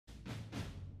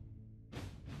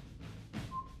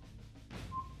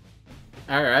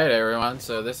Alright everyone,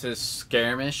 so this is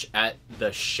Skirmish at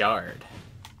the Shard.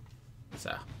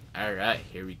 So, alright,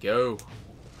 here we go.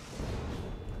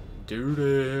 Do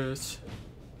this.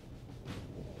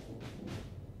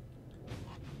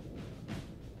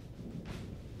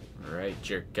 Right,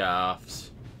 jerk offs.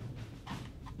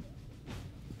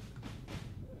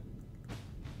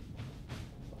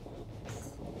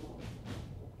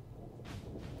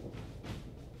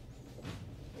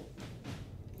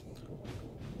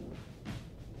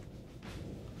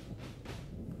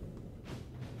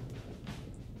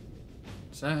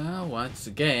 So, once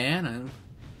again,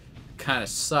 it kind of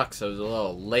sucks I was a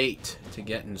little late to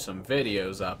getting some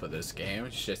videos up of this game.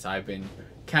 It's just I've been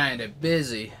kind of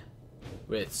busy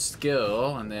with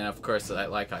skill, and then of course,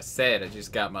 like I said, I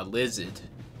just got my lizard.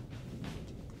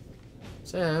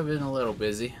 So, I've been a little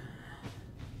busy.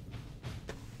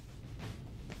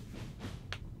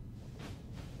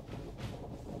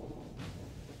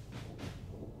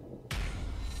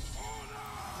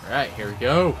 Alright, here we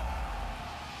go.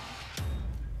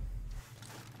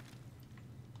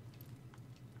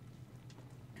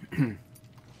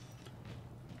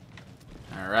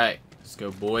 Alright, let's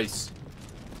go, boys.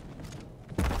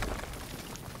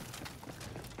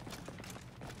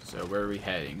 So, where are we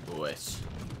heading, boys?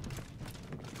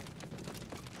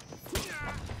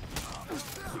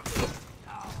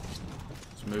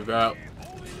 Let's move out.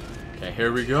 Okay,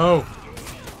 here we go.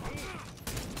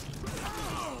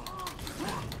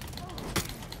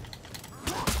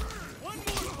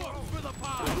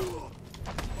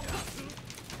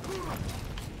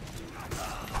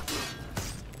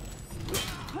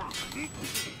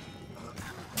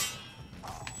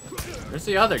 Where's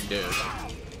the other dude?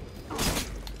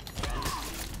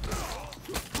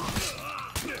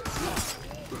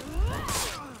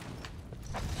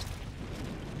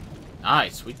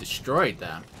 Nice, we destroyed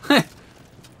them.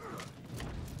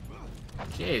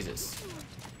 Jesus.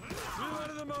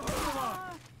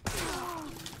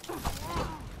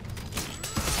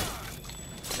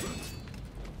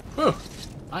 Whew.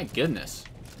 My goodness.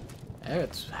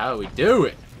 That's how we do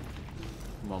it.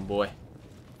 Come on, boy.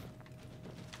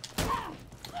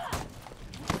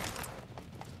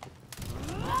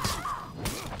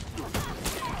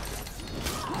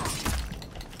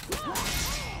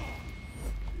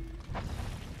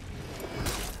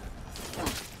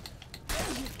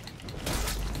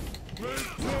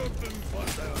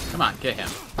 Come on, get him.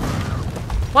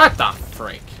 What the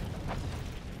freak?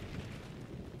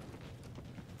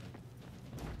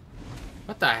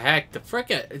 What the heck? The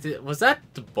frickin' was that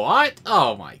the bot?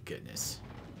 Oh my goodness.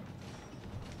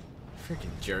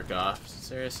 Freaking jerk off.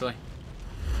 Seriously.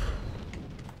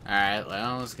 Alright,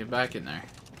 well, let's get back in there.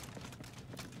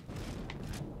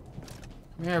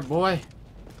 Come here, boy.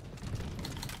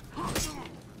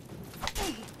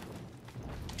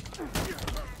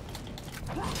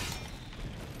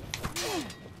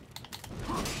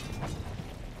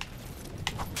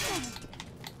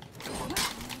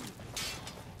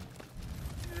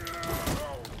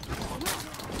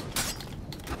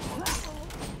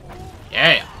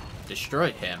 Yeah,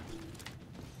 destroyed him.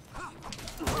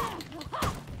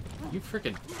 You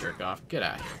freaking jerk off. Get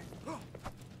out of here.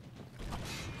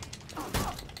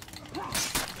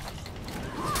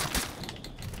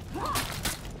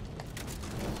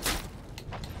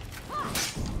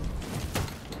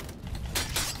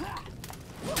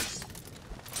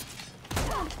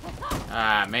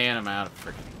 Ah, man, I'm out of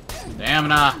freaking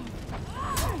stamina.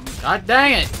 God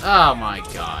dang it! Oh my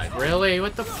god, really?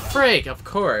 What the freak? Of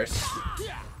course.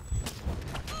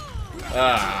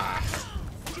 Ah.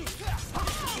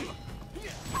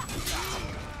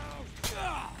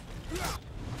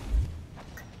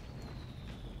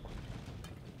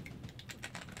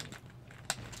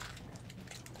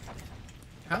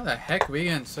 How the heck are we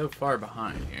getting so far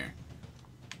behind here?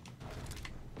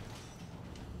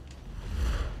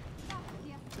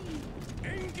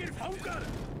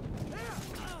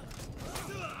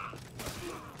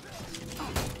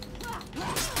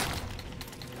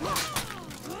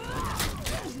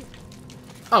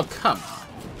 Oh, come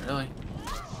on. Really?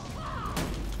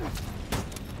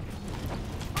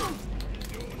 Oh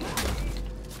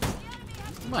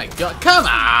my god. Come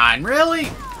on! Really?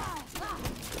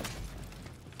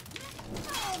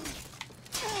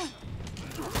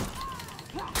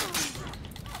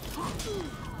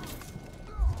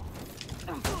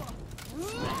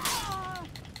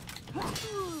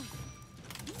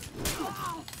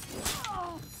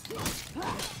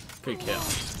 Good kill.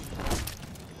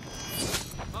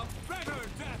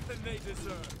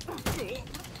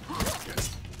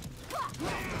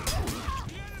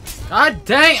 God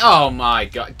dang! Oh my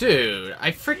god, dude!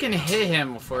 I freaking hit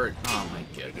him before. Oh my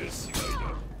goodness.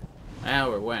 Now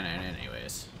we're winning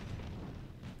anyways.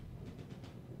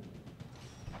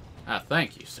 Ah,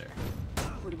 thank you, sir.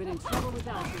 Would have been in trouble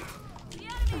without you.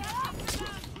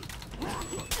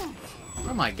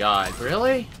 Oh my god,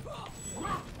 really?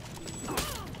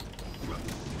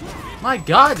 My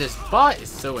god, this bot is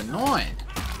so annoying.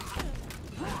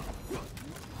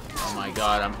 Oh my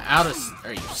god, I'm out of...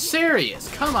 Are you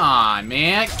serious? Come on,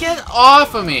 man. Get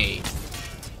off of me.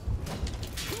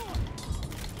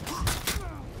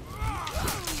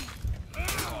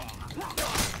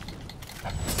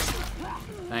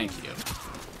 Thank you.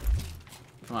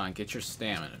 Come on, get your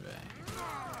stamina back.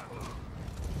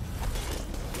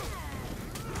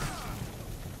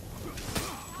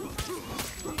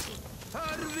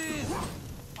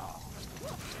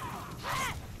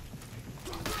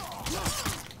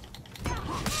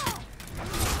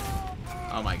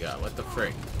 Oh my god, what the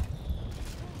frick?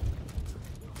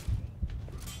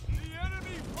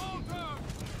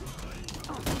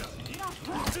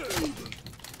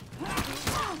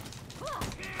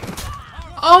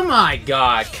 Oh my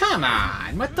god, come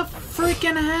on! What the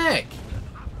freaking heck?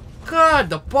 God,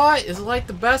 the bot is like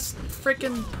the best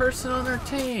freaking person on their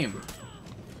team.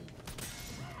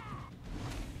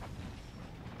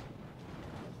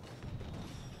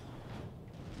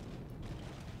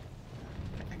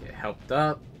 I get helped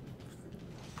up.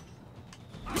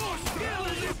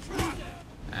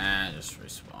 And just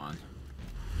respawn.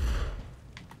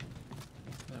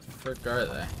 What the frick are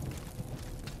they?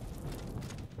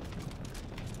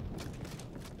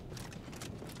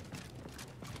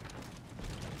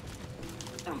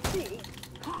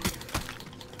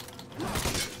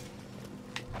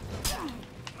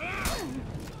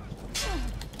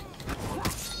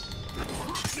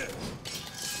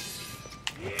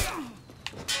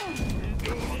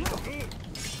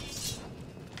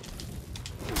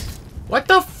 What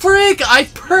the freak? I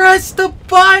pressed the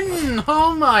button!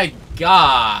 Oh my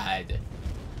god.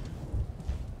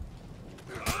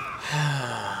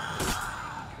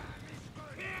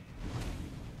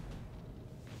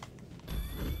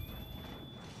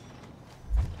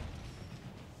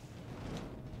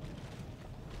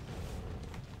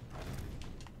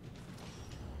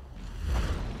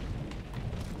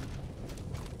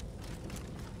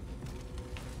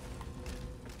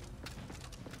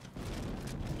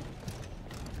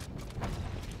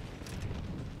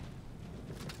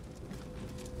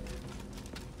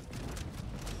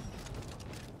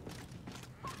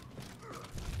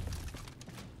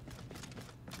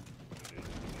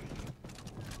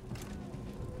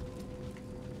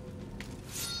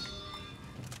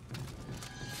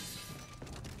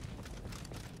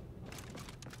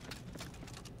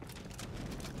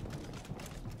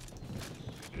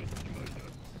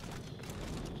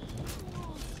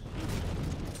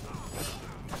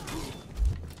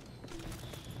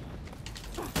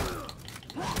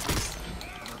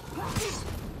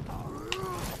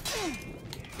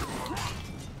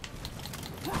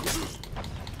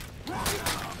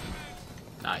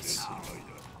 Nice.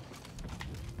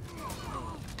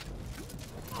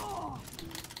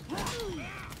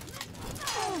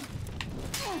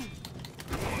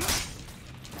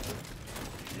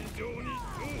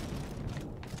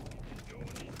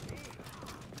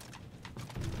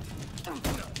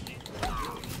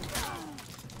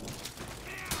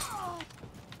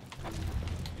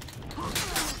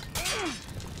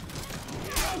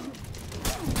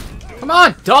 Come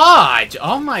on, dodge!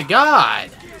 Oh my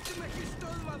god!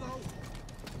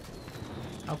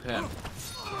 Help him.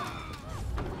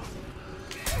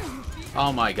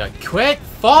 Oh my god, quit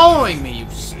following me, you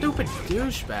stupid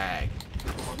douchebag!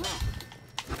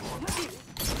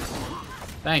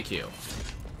 Thank you.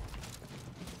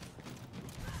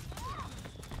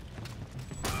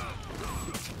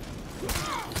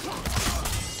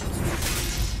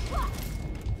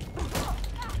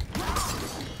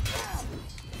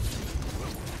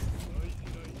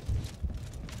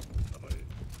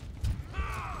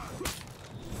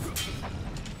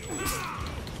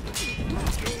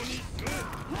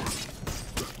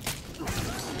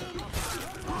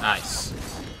 Nice.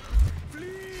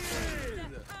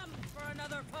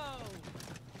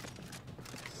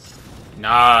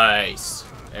 Nice.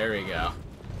 There we go.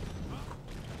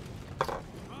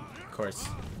 Of course.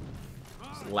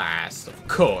 Last, of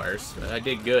course. But I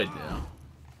did good, though.